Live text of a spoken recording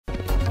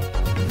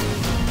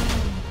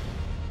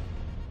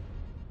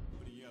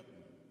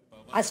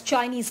As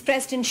Chinese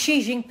President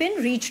Xi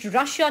Jinping reached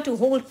Russia to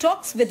hold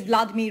talks with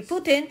Vladimir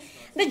Putin,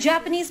 the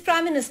Japanese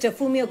Prime Minister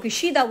Fumio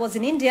Kishida was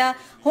in India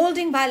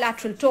holding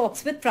bilateral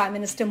talks with Prime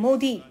Minister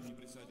Modi.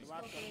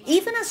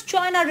 Even as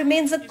China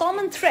remains a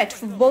common threat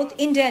for both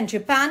India and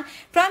Japan,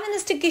 Prime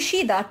Minister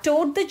Kishida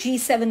toed the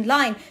G7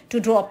 line to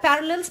draw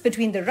parallels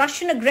between the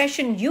Russian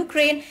aggression in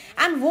Ukraine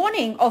and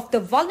warning of the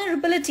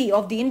vulnerability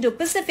of the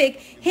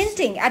Indo-Pacific,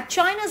 hinting at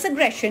China's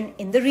aggression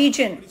in the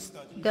region.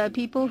 The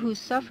people who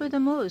suffer the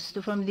most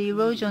from the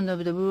erosion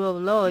of the rule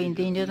of law in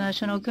the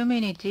international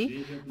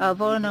community are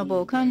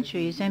vulnerable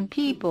countries and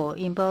people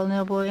in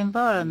vulnerable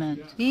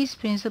environments. These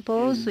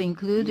principles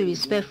include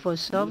respect for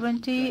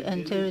sovereignty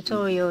and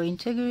territorial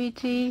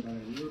integrity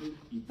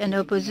and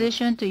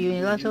opposition to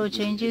unilateral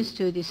changes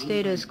to the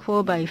status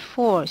quo by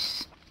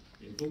force.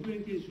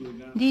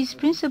 These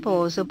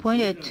principles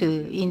pointed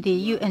to in the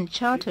UN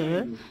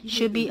Charter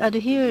should be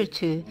adhered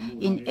to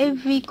in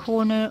every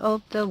corner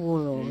of the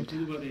world.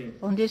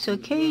 On this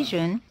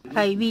occasion,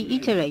 I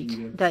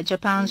reiterate that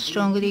Japan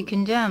strongly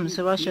condemns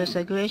Russia's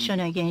aggression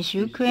against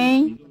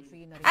Ukraine.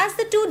 As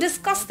the two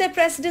discuss their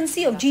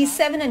presidency of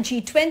G7 and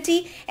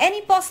G20,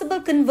 any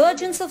possible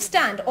convergence of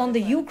stand on the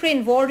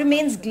Ukraine war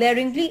remains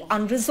glaringly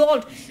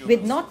unresolved,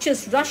 with not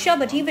just Russia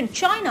but even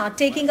China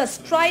taking a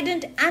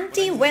strident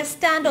anti-West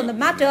stand on the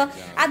matter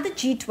at the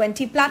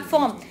G20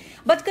 platform.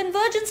 But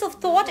convergence of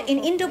thought in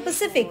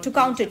Indo-Pacific to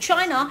counter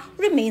China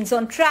remains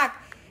on track,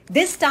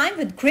 this time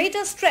with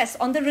greater stress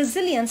on the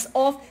resilience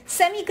of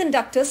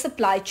semiconductor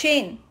supply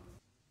chain.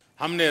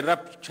 हमने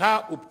रक्षा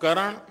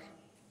उपकरण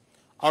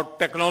और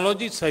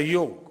technology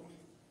सहयोग,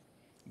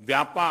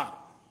 व्यापार,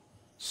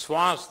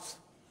 स्वास्थ्य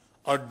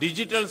और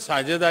digital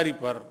साझेदारी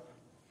पर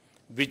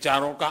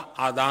विचारों का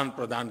आदान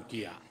प्रदान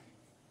किया।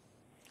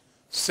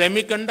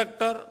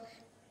 सेमीकंडक्टर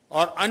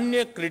और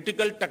अन्य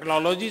क्रिटिकल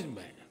टेक्नोलॉजीज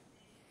में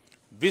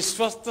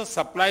विश्वस्त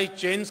सप्लाई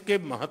चेन्स के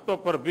महत्व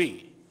पर भी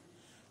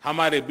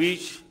हमारे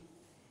बीच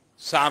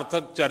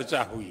सार्थक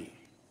चर्चा हुई।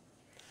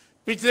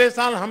 पिछले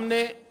साल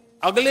हमने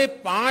अगले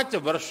 5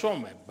 वर्षों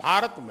में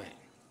भारत में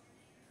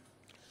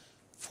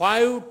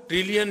 5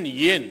 ट्रिलियन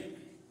येन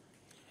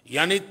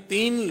यानी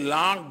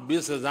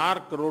 3,20,000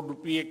 करोड़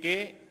रुपए के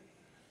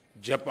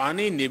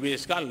जापानी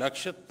निवेश का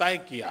लक्ष्य तय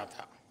किया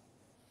था।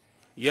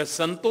 यह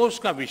संतोष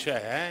का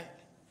विषय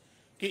है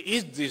कि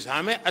इस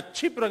दिशा में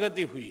अच्छी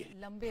प्रगति हुई है।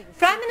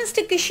 Prime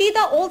Minister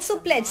Kishida also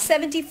pledged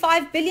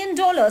 $75 billion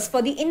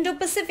for the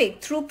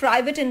Indo-Pacific through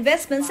private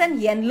investments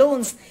and yen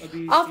loans.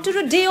 After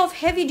a day of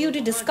heavy-duty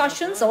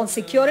discussions on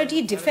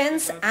security,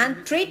 defense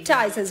and trade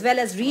ties as well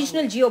as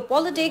regional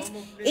geopolitics,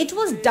 it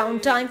was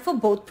downtime for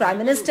both prime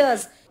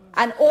ministers.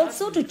 And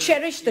also to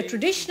cherish the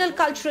traditional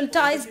cultural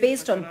ties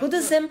based on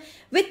Buddhism,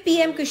 with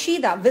PM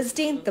Kishida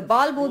visiting the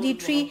Bal Bodhi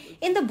tree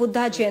in the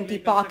Buddha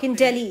Jayanti Park in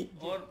Delhi.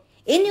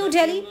 In New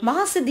Delhi,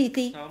 Maha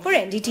Siddiqui for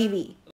NDTV.